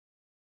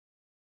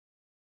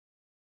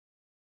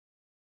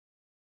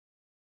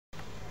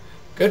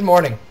Good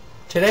morning.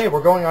 Today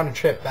we're going on a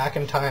trip back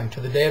in time to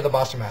the day of the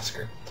Boston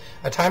Massacre,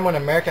 a time when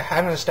America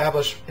hadn't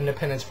established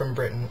independence from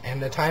Britain,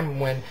 and a time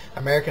when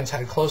Americans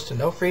had close to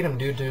no freedom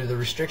due to the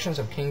restrictions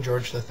of King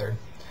George III.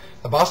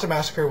 The Boston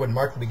Massacre would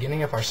mark the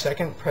beginning of our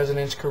second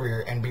president's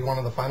career and be one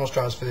of the final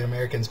straws for the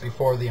Americans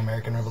before the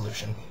American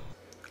Revolution.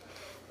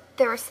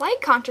 There were slight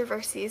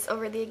controversies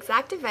over the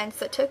exact events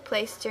that took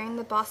place during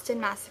the Boston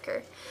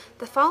Massacre.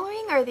 The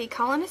following are the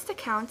colonist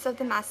accounts of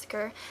the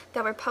massacre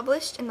that were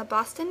published in the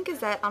Boston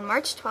Gazette on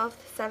March 12,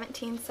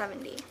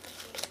 1770.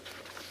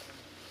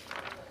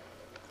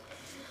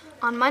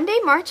 On Monday,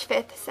 March 5,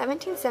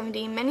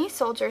 1770, many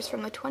soldiers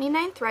from the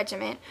 29th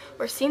Regiment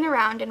were seen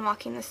around and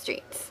walking the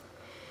streets.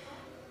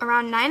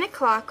 Around 9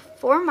 o'clock,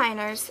 4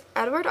 miners,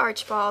 Edward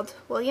Archibald,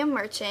 William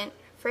Merchant,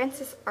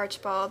 Francis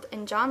Archibald,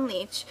 and John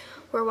Leach,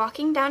 were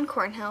walking down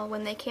Cornhill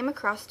when they came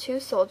across 2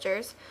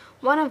 soldiers,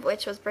 one of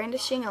which was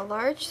brandishing a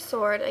large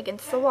sword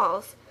against the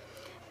walls.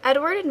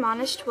 Edward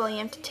admonished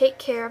William to take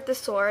care of the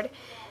sword,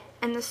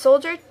 and the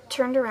soldier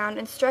turned around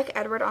and struck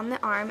Edward on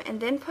the arm and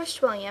then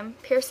pushed William,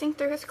 piercing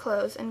through his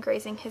clothes and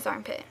grazing his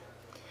armpit.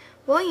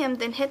 William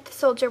then hit the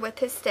soldier with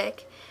his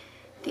stick.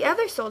 The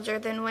other soldier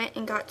then went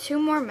and got 2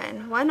 more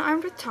men, one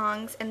armed with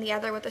tongs and the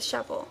other with a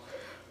shovel.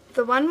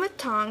 The one with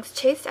tongs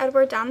chased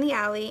Edward down the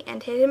alley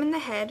and hit him in the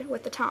head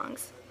with the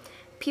tongs.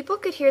 People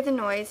could hear the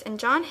noise, and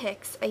John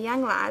Hicks, a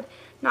young lad,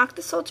 knocked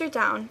the soldier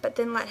down but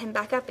then let him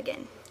back up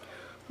again.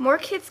 More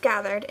kids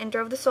gathered and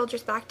drove the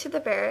soldiers back to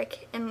the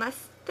barrack. In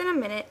less than a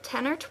minute,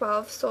 10 or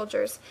 12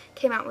 soldiers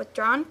came out with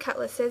drawn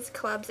cutlasses,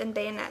 clubs, and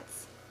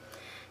bayonets.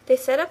 They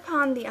set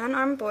upon the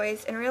unarmed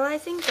boys, and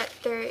realizing that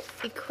their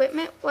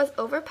equipment was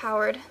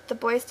overpowered, the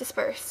boys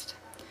dispersed.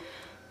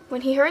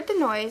 When he heard the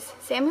noise,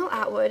 Samuel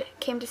Atwood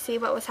came to see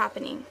what was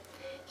happening.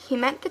 He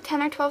met the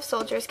 10 or 12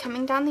 soldiers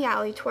coming down the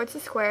alley towards the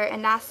square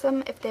and asked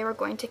them if they were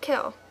going to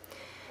kill.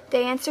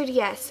 They answered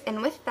yes,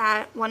 and with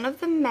that, one of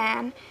the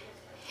men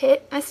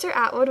hit Mr.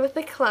 Atwood with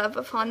a club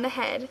upon the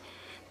head.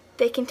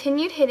 They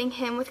continued hitting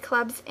him with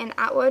clubs, and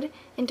Atwood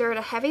endured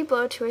a heavy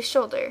blow to his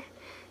shoulder.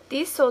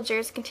 These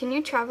soldiers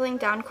continued traveling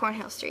down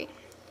Cornhill Street.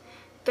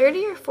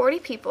 30 or 40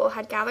 people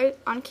had gathered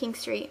on King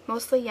Street,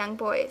 mostly young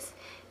boys.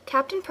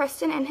 Captain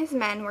Preston and his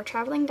men were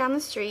traveling down the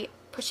street,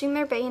 pushing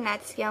their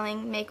bayonets,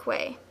 yelling, "Make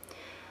way."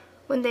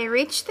 When they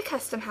reached the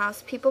custom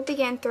house, people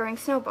began throwing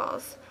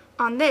snowballs.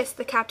 On this,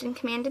 the captain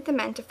commanded the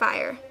men to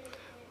fire.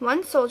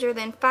 One soldier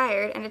then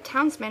fired, and a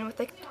townsman with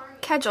a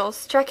cudgel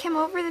struck him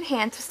over the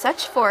hands with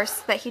such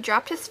force that he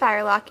dropped his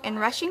firelock,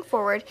 and rushing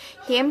forward,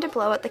 he aimed a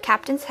blow at the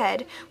captain's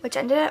head, which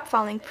ended up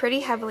falling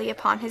pretty heavily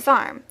upon his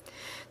arm.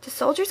 The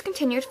soldiers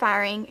continued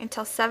firing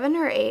until 7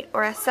 or 8,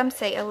 or as some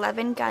say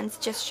 11 guns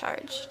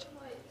discharged.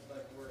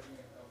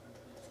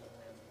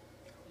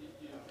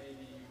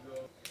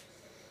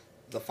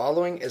 The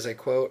following is a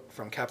quote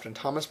from Captain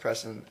Thomas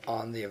Preston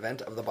on the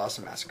event of the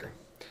Boston Massacre.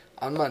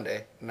 On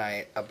Monday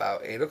night,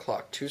 about 8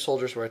 o'clock, 2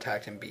 soldiers were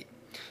attacked and beat.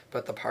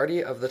 But the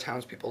party of the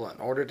townspeople,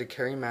 in order to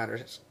carry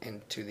matters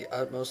into the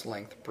utmost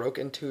length, broke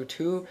into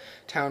 2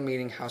 town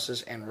meeting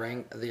houses and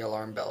rang the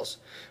alarm bells,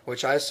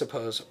 which I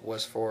suppose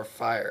was for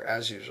fire,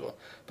 as usual,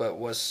 but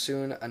was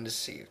soon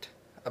undeceived.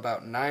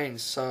 About 9,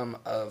 some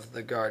of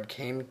the guard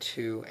came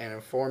to and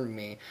informed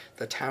me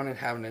the town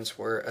inhabitants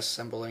were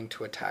assembling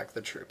to attack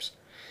the troops,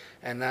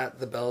 and that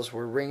the bells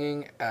were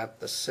ringing at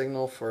the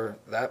signal for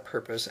that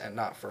purpose and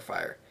not for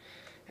fire,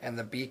 and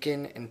the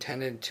beacon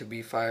intended to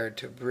be fired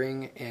to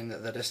bring in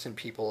the distant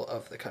people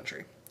of the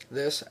country.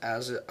 This,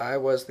 as I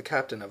was the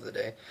captain of the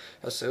day,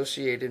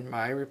 associated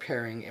my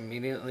repairing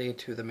immediately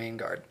to the main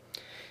guard.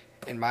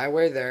 In my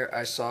way there,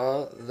 I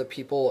saw the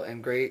people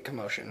in great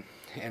commotion,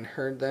 and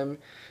heard them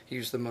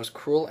use the most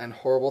cruel and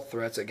horrible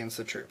threats against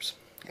the troops.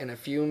 In a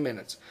few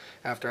minutes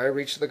after I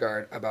reached the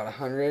guard, about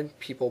 100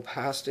 people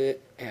passed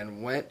it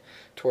and went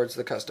towards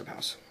the custom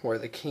house, where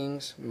the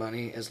king's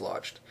money is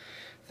lodged.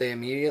 They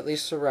immediately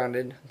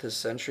surrounded the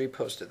sentry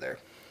posted there,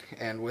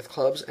 and with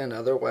clubs and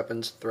other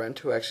weapons threatened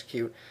to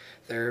execute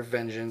their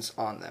vengeance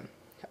on them.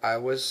 I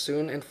was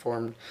soon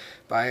informed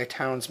by a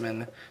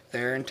townsman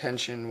their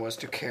intention was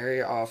to carry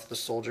off the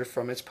soldier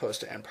from his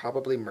post and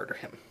probably murder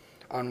him,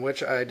 on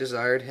which I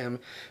desired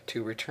him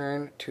to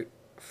return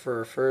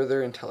for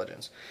further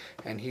intelligence,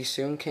 and he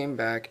soon came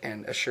back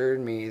and assured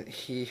me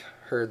he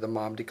heard the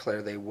mob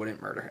declare they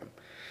wouldn't murder him.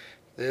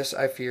 This,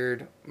 I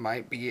feared,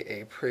 might be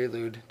a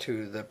prelude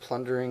to the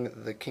plundering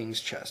the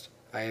king's chest.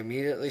 I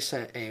immediately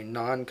sent a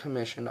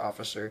non-commissioned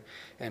officer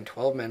and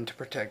 12 men to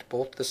protect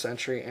both the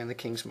sentry and the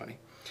king's money,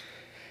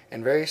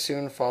 and very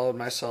soon followed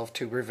myself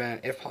to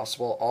prevent, if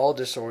possible, all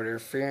disorder,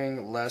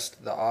 fearing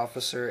lest the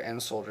officer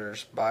and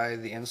soldiers, by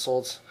the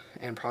insults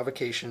and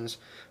provocations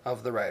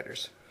of the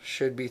rioters,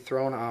 should be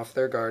thrown off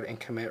their guard and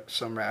commit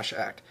some rash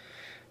act.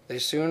 They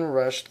soon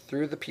rushed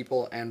through the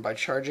people, and by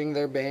charging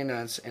their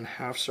bayonets in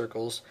half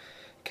circles,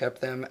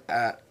 kept them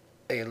at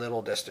a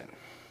little distance.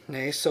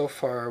 Nay, so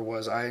far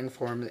was I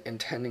informed,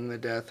 intending the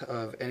death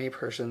of any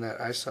person,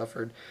 that I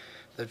suffered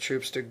the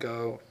troops to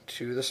go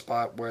to the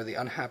spot where the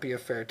unhappy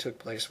affair took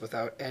place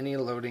without any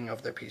loading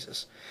of their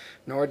pieces,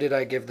 nor did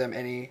I give them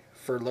any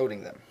for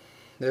loading them.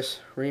 This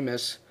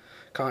remiss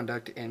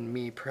conduct in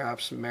me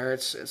perhaps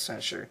merits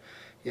censure,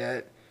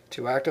 yet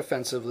to act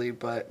offensively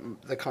but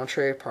the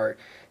contrary part,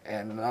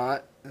 and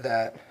not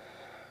that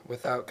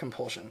without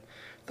compulsion,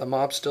 the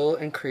mob still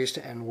increased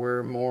and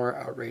were more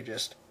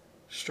outrageous,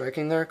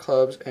 striking their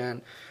clubs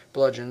and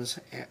bludgeons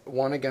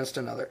one against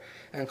another,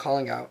 and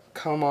calling out,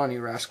 "Come on,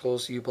 you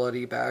rascals, you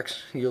bloody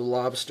backs, you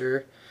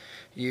lobster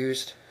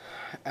used."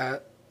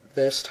 At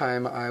this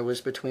time I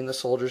was between the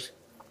soldiers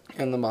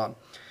and the mob,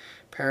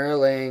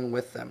 parleying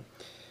with them,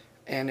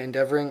 and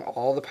endeavoring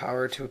all the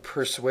power to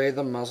persuade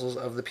the muzzles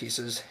of the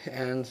pieces,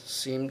 and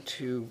seemed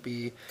to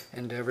be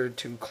endeavored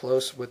to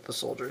close with the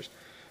soldiers.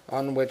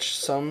 On which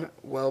some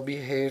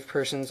well-behaved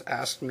persons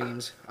asked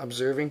means,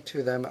 observing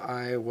to them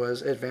I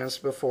was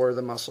advanced before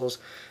the muscles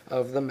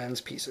of the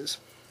men's pieces,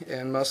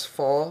 and must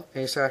fall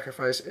a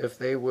sacrifice if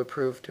they would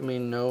prove to me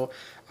no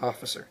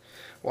officer.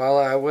 While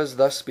I was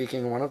thus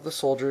speaking, one of the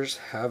soldiers,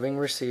 having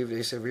received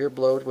a severe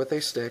blow with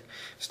a stick,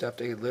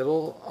 stepped a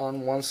little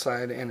on one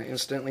side and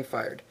instantly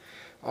fired,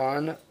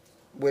 on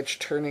which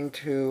turning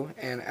to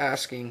and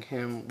asking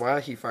him why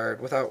he fired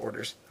without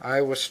orders,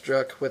 I was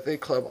struck with a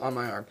club on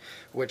my arm,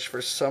 which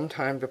for some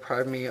time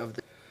deprived me of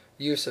the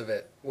use of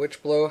it,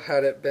 which blow,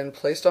 had it been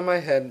placed on my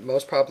head,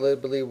 most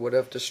probably would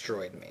have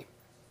destroyed me.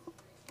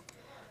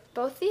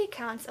 Both the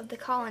accounts of the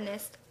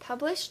colonists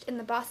published in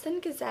the Boston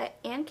Gazette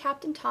and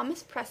Captain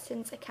Thomas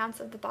Preston's accounts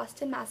of the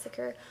Boston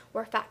Massacre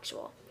were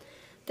factual.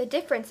 The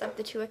difference of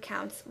the two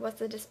accounts was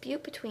the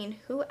dispute between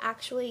who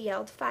actually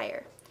yelled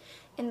fire.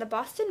 In the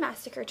Boston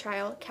Massacre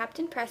trial,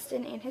 Captain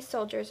Preston and his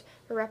soldiers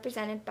were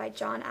represented by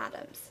John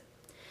Adams.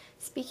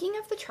 Speaking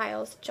of the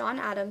trials, John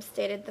Adams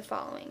stated the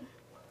following: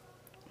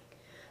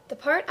 "The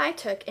part I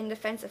took in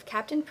defense of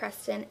Captain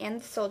Preston and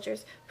the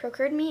soldiers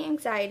procured me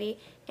anxiety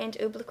and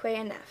obloquy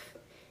enough.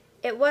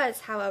 It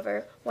was,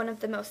 however, one of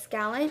the most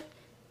gallant,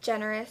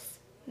 generous,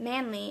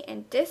 manly,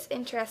 and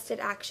disinterested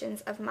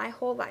actions of my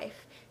whole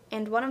life,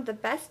 and one of the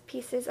best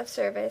pieces of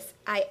service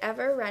I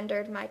ever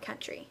rendered my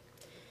country.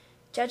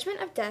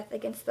 Judgment of death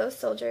against those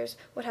soldiers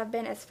would have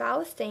been as foul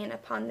a stain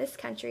upon this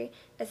country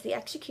as the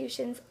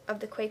executions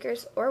of the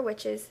Quakers or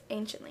witches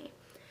anciently.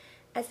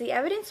 As the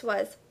evidence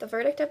was, the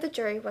verdict of the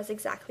jury was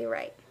exactly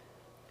right."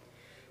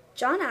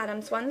 John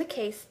Adams won the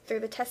case through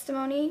the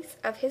testimonies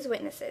of his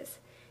witnesses.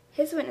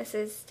 His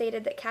witnesses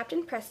stated that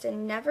Captain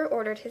Preston never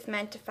ordered his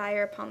men to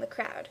fire upon the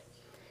crowd.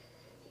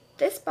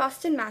 This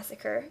Boston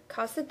Massacre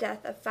caused the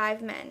death of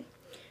 5 men: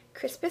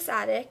 Crispus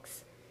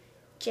Attucks,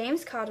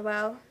 James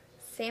Caldwell,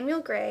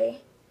 Samuel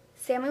Gray,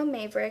 Samuel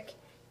Maverick,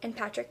 and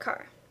Patrick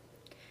Carr.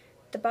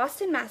 The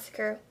Boston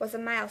Massacre was a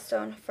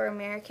milestone for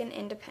American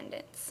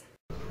independence.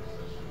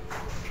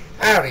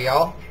 Howdy,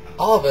 y'all.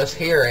 All of us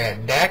here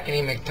at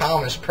Dakota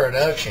McThomas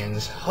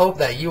Productions hope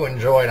that you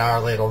enjoyed our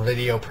little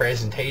video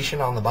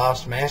presentation on the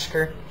Boston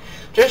Massacre.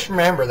 Just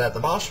remember that the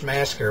Boston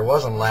Massacre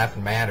wasn't a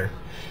laughing matter.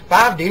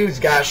 5 dudes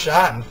got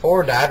shot and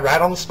 4 died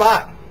right on the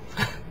spot.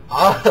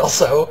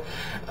 Also,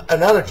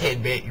 another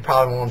tidbit you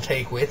probably want to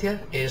take with you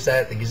is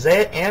that the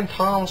Gazette and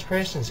Thomas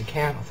Preston's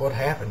account of what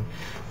happened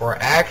were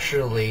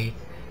actually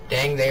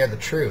dang near the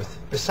truth,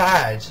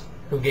 besides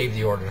who gave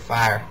the order to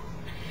fire.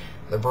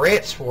 The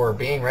Brits were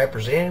being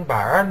represented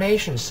by our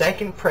nation's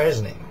 2nd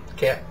president,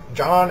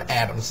 John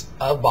Adams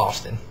of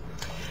Boston.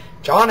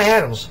 John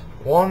Adams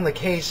won the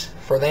case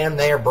for them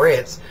there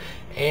Brits,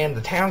 and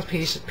the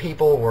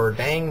townspeople were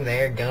dang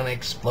near gonna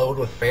explode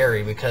with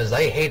fury because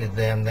they hated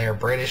them there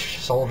British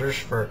soldiers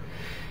for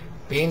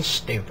being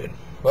stupid.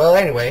 Well,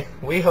 anyway,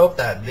 we hope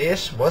that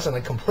this wasn't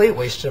a complete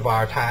waste of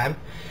our time,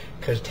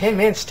 because 10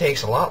 minutes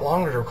takes a lot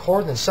longer to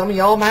record than some of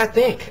y'all might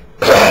think.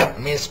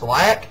 Miss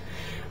Black.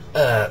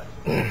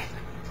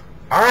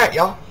 Alright,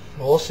 y'all.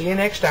 We'll see you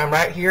next time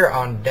right here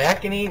on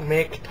Dakota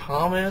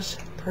McThomas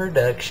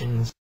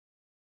Productions.